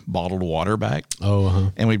could bring bottled water back.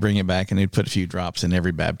 Oh, And we'd bring it back, and they'd put a few drops in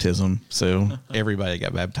every baptism. So everybody that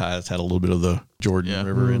got baptized had a little bit of the Jordan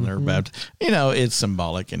River in their baptism. You know, it's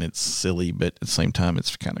symbolic and it's silly, but at the same time,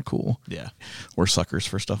 it's kind of cool. Yeah. We're suckers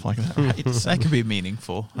for stuff like that. Right? That could be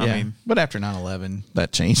meaningful. Yeah. I mean, but after 9/11,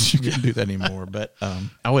 that changed. You couldn't do that anymore. But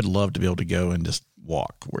I would love to be able to go and just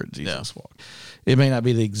walk where Jesus walked. It may not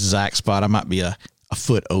be the exact spot. I might be a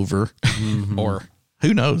foot over, or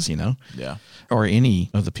who knows, you know? yeah. Or any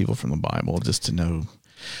of the people from the Bible, just to know.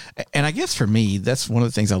 And I guess for me, that's one of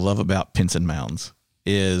the things I love about Pinson Mounds.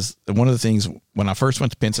 Is one of the things when I first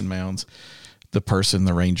went to Pinson Mounds,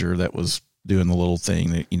 the ranger that was doing the little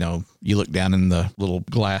thing that, you know, you look down in the little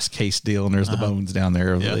glass case deal and there's the bones down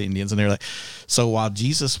there of the Indians, and they're like, so while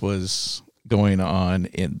Jesus was going on,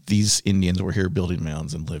 and these Indians were here building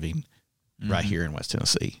mounds and living right here in West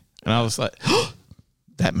Tennessee. And I was like,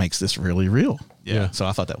 that makes this really real. Yeah. So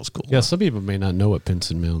I thought that was cool. Yeah, some people may not know what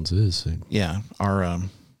Pinson Mounds is. So. Yeah. Our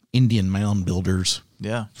Indian mound builders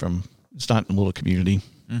Yeah. it's not a little community.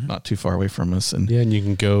 not too far away from us. And Yeah, and you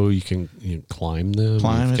can climb them.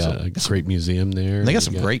 Climb. You've got a great museum there. they got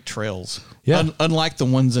some great trails. Yeah. Unlike the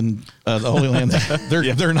ones in the Holy Land,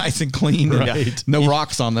 they're nice and clean. Right. No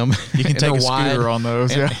rocks on them. You can take a scooter on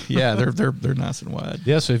those. And, yeah, they're nice and wide.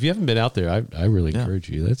 Yeah, so if you haven't been out there, I really encourage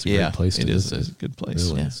you. That's a great place to visit. It's a good place.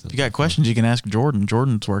 Really. Yeah. If you got questions, you can ask Jordan.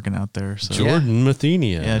 Jordan's working out there. So. Jordan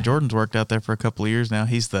Mathenia. Yeah, Jordan's worked out there for a couple of years now.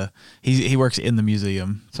 He works in the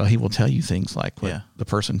museum, So he will tell you things like what the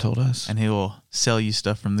person told us. and he will sell you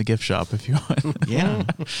stuff from the gift shop if you want. Yeah.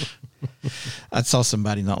 I saw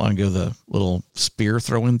somebody not long ago, the little spear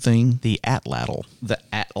throwing thing. The atlatl. The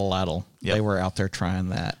atlatl. Yep. They were out there trying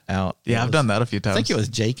that out. Yeah, I've done that a few times. I think it was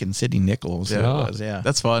Jake and Sydney Nichols. Yeah. It was, yeah.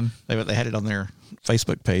 That's fun. They had it on their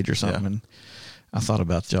Facebook page or something. Yeah. And I thought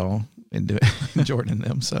about y'all and Jordan and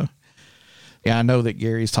them. So, yeah, I know that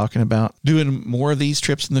Gary's talking about doing more of these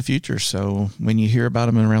trips in the future. So when you hear about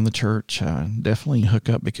them around the church, definitely hook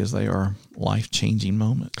up because they are life-changing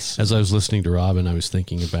moments. As I was listening to Robin, I was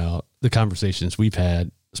thinking about the conversations we've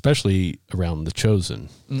had, especially around The Chosen,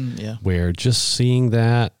 Yeah. where just seeing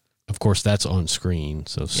that, of course, that's on screen.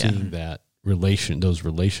 So seeing that those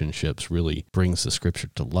relationships really brings the scripture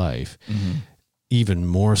to life. Mm-hmm. Even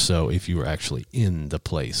more so if you were actually in the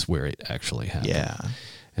place where it actually happened. Yeah.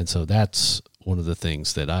 And so that's one of the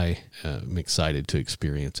things that I am excited to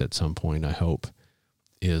experience at some point, I hope,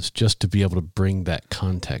 is just to be able to bring that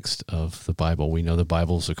context of the Bible. We know the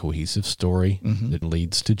Bible is a cohesive story that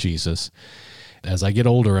leads to Jesus. As I get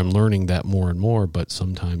older, I'm learning that more and more, but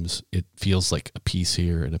sometimes it feels like a piece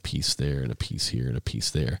here and a piece there and a piece here and a piece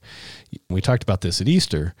there. We talked about this at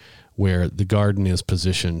Easter, where the garden is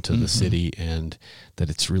positioned to the city and that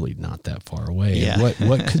it's really not that far away. Yeah. And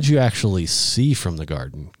what could you actually see from the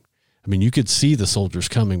garden? I mean, you could see the soldiers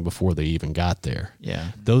coming before they even got there.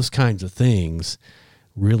 Yeah. Those kinds of things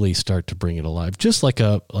really start to bring it alive, just like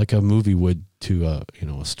a movie would to a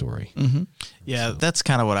story. Mm-hmm. Yeah, that's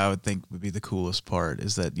kind of what I would think would be the coolest part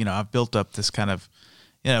is that, I've built up this kind of,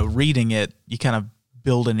 reading it, you kind of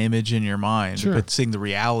build an image in your mind, Sure. but seeing the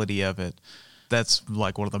reality of it, that's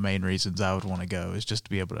like one of the main reasons I would want to go is just to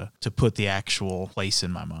be able to put the actual place in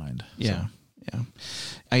my mind. Yeah. Yeah.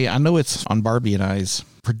 I know it's on Barbie and I's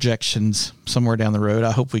projections somewhere down the road.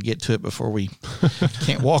 I hope we get to it before we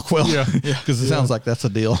can't walk well. Because it sounds like that's a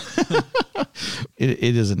deal.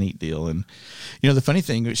 It is a neat deal. And, the funny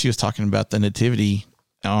thing, she was talking about the nativity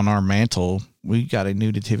on our mantle. We got a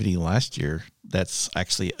new nativity last year that's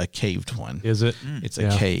actually a caved one. Is it? It's a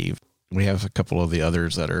cave. We have a couple of the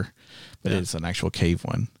others but it's an actual cave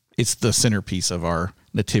one. It's the centerpiece of our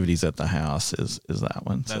nativities at the house is that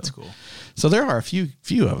one. That's cool. So there are a few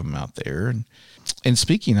of them out there. And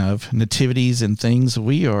speaking of nativities and things,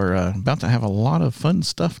 we are about to have a lot of fun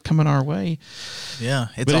stuff coming our way. Yeah,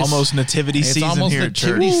 it's But almost nativity season almost here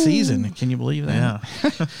nativity at church. season. Can you believe that?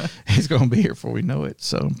 Yeah. He's going to be here before we know it.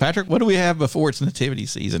 So, Patrick, what do we have before it's nativity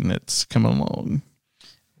season that's coming along?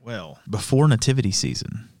 Well, before nativity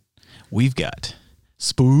season, we've got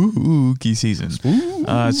spooky season.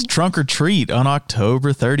 It's Trunk or Treat on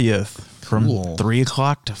October 30th from 3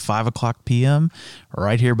 o'clock to 5 o'clock p.m.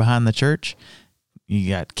 right here behind the church. You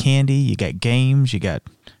got candy, you got games, you got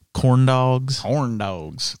corn dogs. Corn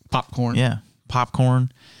dogs. Popcorn. Yeah,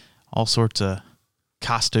 popcorn, all sorts of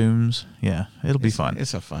costumes. Yeah, it'll be fun.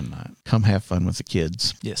 It's a fun night. Come have fun with the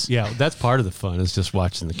kids. Yes. Yeah, that's part of the fun is just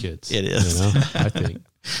watching the kids. It is. I think.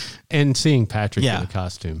 And seeing Patrick Yeah. in a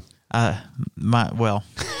costume.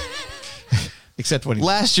 Except when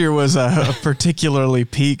Last year was a particularly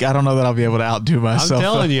peak. I don't know that I'll be able to outdo myself. I'm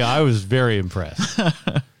telling you, I was very impressed.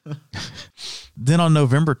 Then on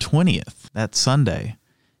November 20th, that Sunday,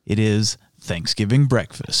 it is Thanksgiving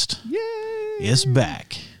breakfast. Yay! It's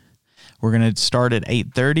back. We're going to start at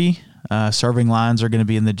 8:30. Serving lines are going to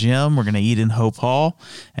be in the gym. We're going to eat in Hope Hall.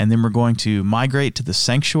 And then we're going to migrate to the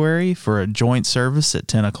sanctuary for a joint service at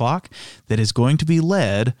 10 o'clock that is going to be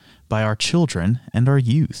led by our children and our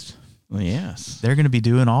youth. Yes. They're going to be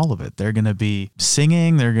doing all of it. They're going to be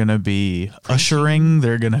singing. They're going to be ushering.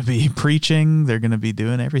 They're going to be preaching. They're going to be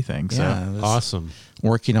doing everything. So Awesome.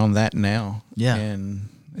 Working on that now. Yeah. And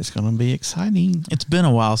it's going to be exciting. it's been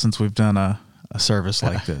a while since we've done a service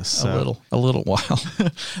like this. So. A little while. I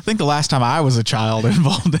think the last time I was a child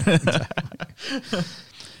involved in it.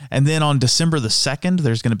 And then on December the 2nd,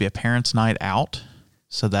 there's going to be a parents' night out.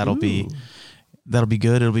 So that'll be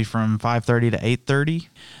good. It'll be from 5:30 to 8:30.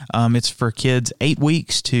 It's for kids 8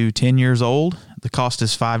 weeks to 10 years old. The cost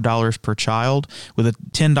is $5 per child with a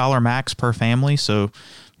 $10 max per family. So,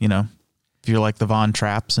 If you're like the Von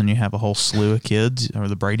Trapps and you have a whole slew of kids, or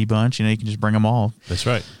the Brady Bunch, you can just bring them all. That's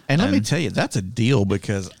right. And let me tell you, that's a deal,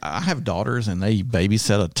 because I have daughters and they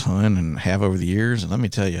babysit a ton and have over the years. And let me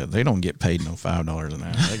tell you, they don't get paid no $5 an hour.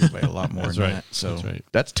 They get paid a lot more than that. So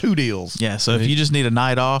that's 2 deals. Yeah. So if you just need a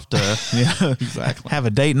night off to Exactly. have a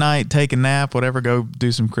date night, take a nap, whatever, go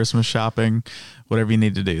do some Christmas shopping, whatever you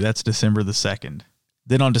need to do. That's December the 2nd.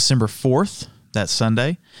 Then on December 4th, that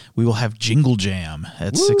Sunday, we will have Jingle Jam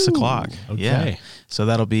at 6 o'clock. Okay. Yeah. So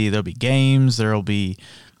there'll be games. There'll be,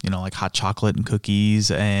 like hot chocolate and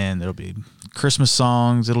cookies, and there'll be Christmas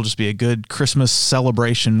songs. It'll just be a good Christmas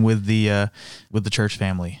celebration with the church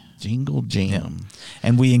family. Jingle Jam. Yeah.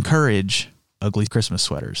 And we encourage ugly Christmas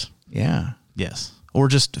sweaters. Yeah. Yes. Or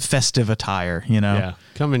just festive attire, Yeah.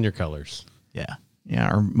 Come in your colors. Yeah. Yeah.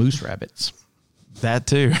 Or moose rabbits. That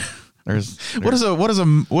too. There's What is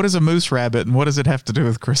a moose rabbit, and what does it have to do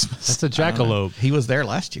with Christmas? That's a jackalope. He was there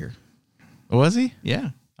last year. Was he? Yeah.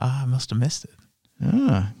 I must have missed it.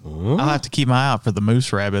 Ah. I'll have to keep my eye out for the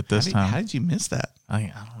moose rabbit this time. How did you miss that?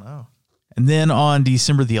 I don't know. And then on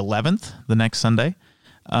December the 11th, the next Sunday,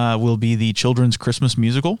 will be the children's Christmas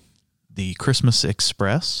musical, the Christmas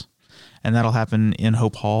Express, and that'll happen in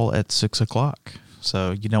Hope Hall at 6 o'clock.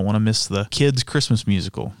 So you don't want to miss the kids' Christmas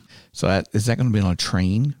musical. So is that going to be on a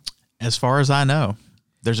train? As far as I know,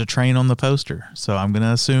 there's a train on the poster, so I'm going to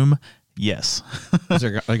assume yes. Is there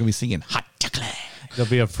going to be singing hot chocolate? There'll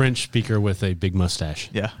be a French speaker with a big mustache.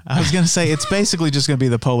 Yeah, I was going to say it's basically just going to be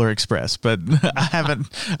the Polar Express, but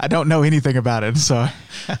I don't know anything about it, so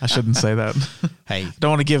I shouldn't say that. Hey, don't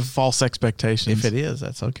want to give false expectations. if it is,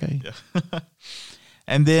 that's okay. Yeah.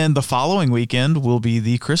 And then the following weekend will be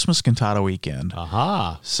the Christmas Cantata weekend.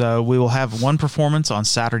 Aha. So we will have one performance on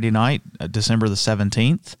Saturday night, December the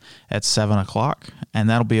 17th at 7 o'clock. And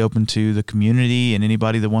that'll be open to the community and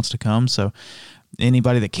anybody that wants to come. So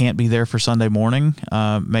anybody that can't be there for Sunday morning,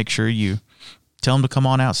 make sure you tell them to come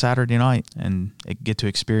on out Saturday night and get to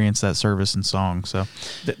experience that service and song. So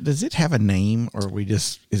Does it have a name, or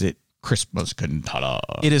is it Christmas Cantata?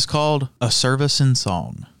 it is called A Service in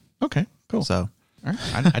Song. Okay, cool. So... All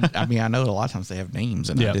right. I mean, I know a lot of times they have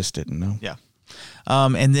names, and I just didn't know. Yeah.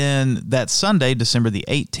 And then that Sunday, December the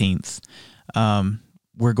 18th,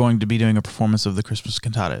 we're going to be doing a performance of the Christmas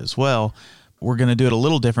Cantata as well. We're going to do it a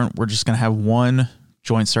little different. We're just going to have one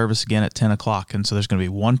joint service again at 10 o'clock. And so there's going to be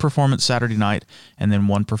one performance Saturday night and then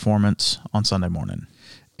one performance on Sunday morning.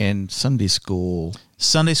 And Sunday school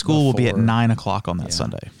will be at 9 o'clock on that Yeah.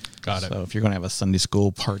 Sunday. Got it. So if you're going to have a Sunday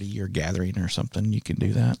school party or gathering or something, you can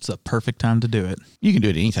do that. It's the perfect time to do it. You can do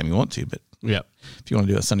it anytime you want to, but Yep. if you want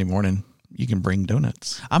to do it Sunday morning, you can bring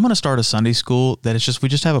donuts. I'm going to start a Sunday school that we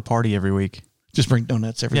just have a party every week. Just bring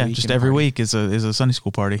donuts every week. Yeah, just and every party. week is a Sunday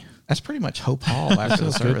school party. That's pretty much Hope Hall after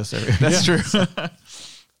the service. That's true.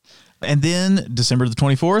 And then December the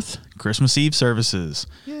 24th, Christmas Eve services.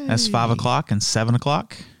 Yay. That's 5 o'clock and 7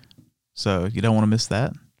 o'clock. So you don't want to miss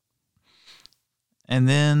that. And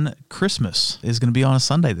then Christmas is going to be on a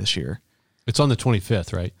Sunday this year. It's on the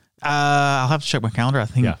 25th, right? I'll have to check my calendar. I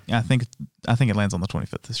think Yeah. I think it lands on the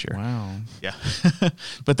 25th this year. Wow. Yeah.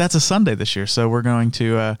 But that's a Sunday this year. So we're going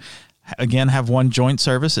to, again, have one joint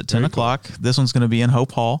service at 10 o'clock. This one's going to be in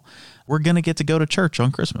Hope Hall. We're going to get to go to church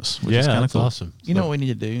on Christmas, which is kind of that's cool. awesome. You know what we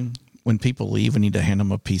need to do? When people leave, we need to hand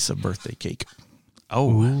them a piece of birthday cake.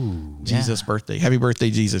 Oh, Jesus' birthday. Happy birthday,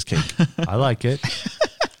 Jesus cake. I like it.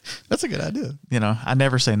 That's a good idea. I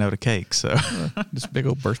never say no to cake. So Just big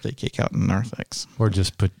old birthday cake out in Narthex. Or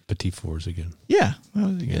just put petit fours again. Yeah, that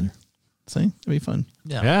would be good. See, that'd be fun.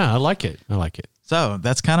 Yeah, I like it. So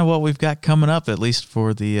that's kind of what we've got coming up, at least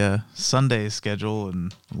for the Sunday schedule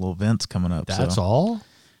and little events coming up. That's so, all?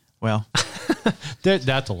 Well,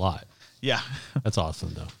 That's a lot. yeah. That's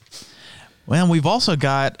awesome, though. Well, we've also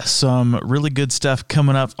got some really good stuff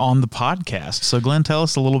coming up on the podcast. So, Glenn, tell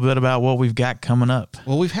us a little bit about what we've got coming up.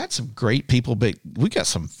 Well, we've had some great people, but we got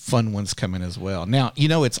some fun ones coming as well. Now,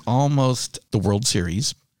 it's almost the World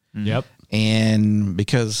Series. Yep. And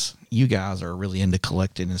because you guys are really into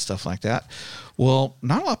collecting and stuff like that, well,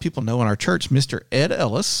 not a lot of people know in our church, Mr. Ed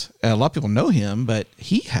Ellis, a lot of people know him, but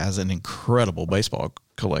he has an incredible baseball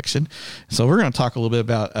collection. So we're going to talk a little bit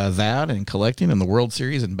about that and collecting and the World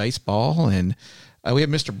Series and baseball. And we have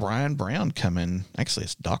Mr. Brian Brown coming. Actually,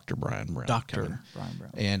 it's Dr. Brian Brown. Dr. Brian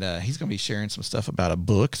Brown. And he's going to be sharing some stuff about a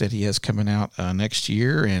book that he has coming out next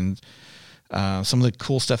year and some of the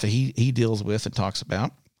cool stuff that he deals with and talks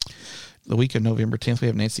about. The week of November 10th, we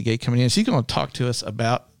have Nancy Gay coming in. She's going to talk to us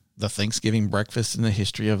about the Thanksgiving breakfast and the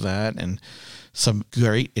history of that and some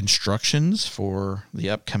great instructions for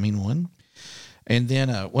the upcoming one. And then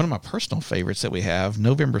one of my personal favorites that we have,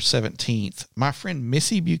 November 17th, my friend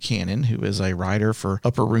Missy Buchanan, who is a writer for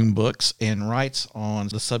Upper Room Books and writes on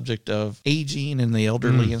the subject of aging and the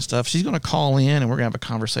elderly and stuff. She's going to call in and we're going to have a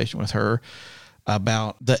conversation with her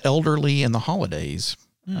about the elderly and the holidays.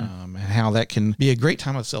 And how that can be a great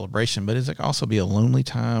time of celebration, but it can also be a lonely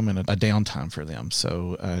time and a downtime for them.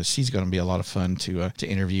 So she's going to be a lot of fun to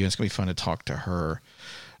interview. It's going to be fun to talk to her.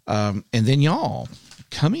 And then y'all,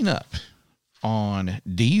 coming up on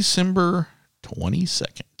December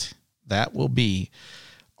 22nd, that will be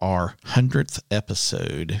our 100th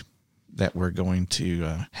episode that we're going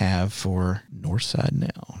to have for Northside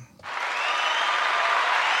Now.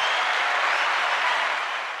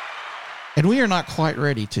 And we are not quite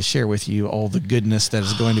ready to share with you all the goodness that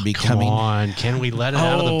is going to be coming. Come on, can we let it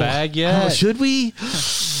out of the bag yet? Should we?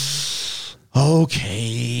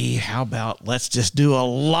 Okay, how about let's just do a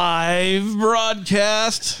live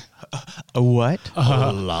broadcast? A what?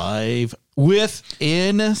 A live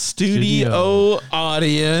within studio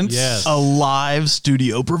audience. Yes. A live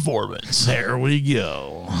studio performance. There we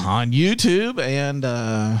go. On YouTube, and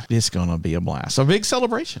it's going to be a blast. A big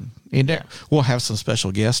celebration. And we'll have some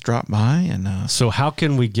special guests drop by. And So how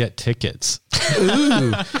can we get tickets?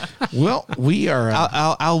 ooh, well, we are...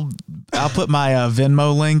 I'll put my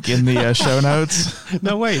Venmo link in the show notes.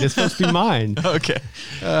 No, wait, it's supposed to be mine. Okay.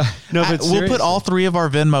 No, but We'll put all 3 of our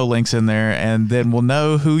Venmo links in there, and then we'll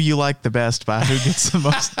know who you like the best by who gets the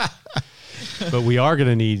most. But we are going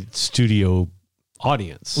to need studio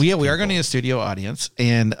audience. Well, yeah, we are going to need a studio audience,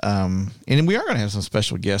 and we are going to have some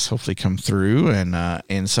special guests hopefully come through,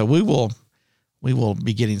 and so we will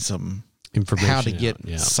be getting some information how to get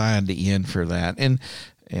out, signed in for that, and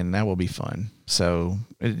that will be fun. So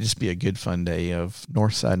it'll just be a good fun day of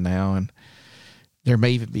Northside Now, and there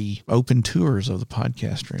may even be open tours of the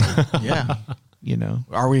podcast room. Yeah. You know,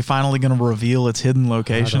 Are we finally going to reveal its hidden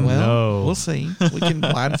location? know. we'll see. We can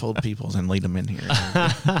blindfold people and lead them in here.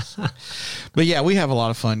 But yeah, we have a lot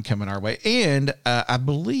of fun coming our way. And I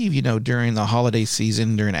believe, during the holiday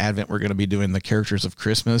season, during Advent, we're going to be doing the characters of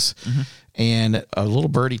Christmas. Mm-hmm. And a little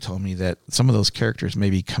birdie told me that some of those characters may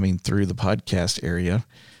be coming through the podcast area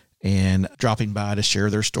and dropping by to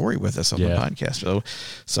share their story with us on the podcast.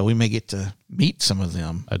 So we may get to meet some of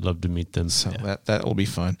them. I'd love to meet them. So that will be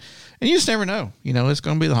fun. And you just never know. It's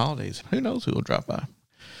going to be the holidays. Who knows who will drop by?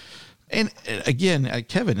 And again,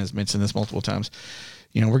 Kevin has mentioned this multiple times.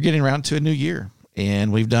 We're getting around to a new year.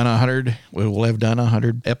 And we've done 100. We will have done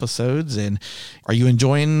 100 episodes. And are you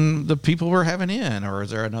enjoying the people we're having in, or is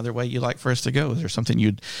there another way you'd like for us to go? Is there something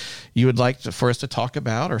you would like for us to talk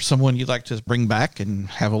about, or someone you'd like to bring back and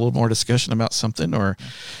have a little more discussion about something? Or,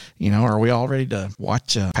 are we all ready to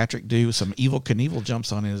watch Patrick do some Evel Knievel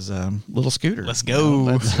jumps on his little scooter? Let's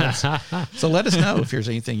go. So let us know if there's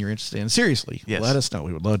anything you're interested in. Seriously, let us know.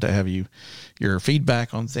 We would love to have your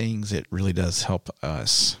feedback on things. It really does help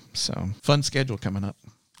us. So fun schedule coming up.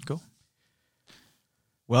 Cool.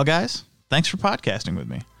 Well, guys, thanks for podcasting with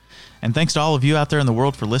me. And thanks to all of you out there in the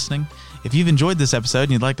world for listening. If you've enjoyed this episode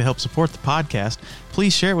and you'd like to help support the podcast,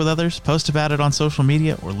 please share it with others, post about it on social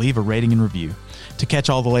media, or leave a rating and review. To catch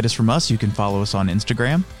all the latest from us, you can follow us on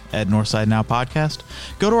Instagram at Northside Now Podcast.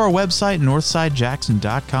 Go to our website,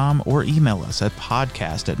 northsidejackson.com, or email us at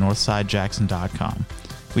podcast@northsidejackson.com.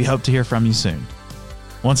 We hope to hear from you soon.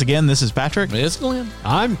 Once again, this is Patrick. It's Glenn.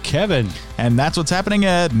 I'm Kevin. And that's what's happening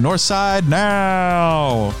at Northside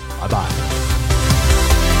Now. Bye-bye.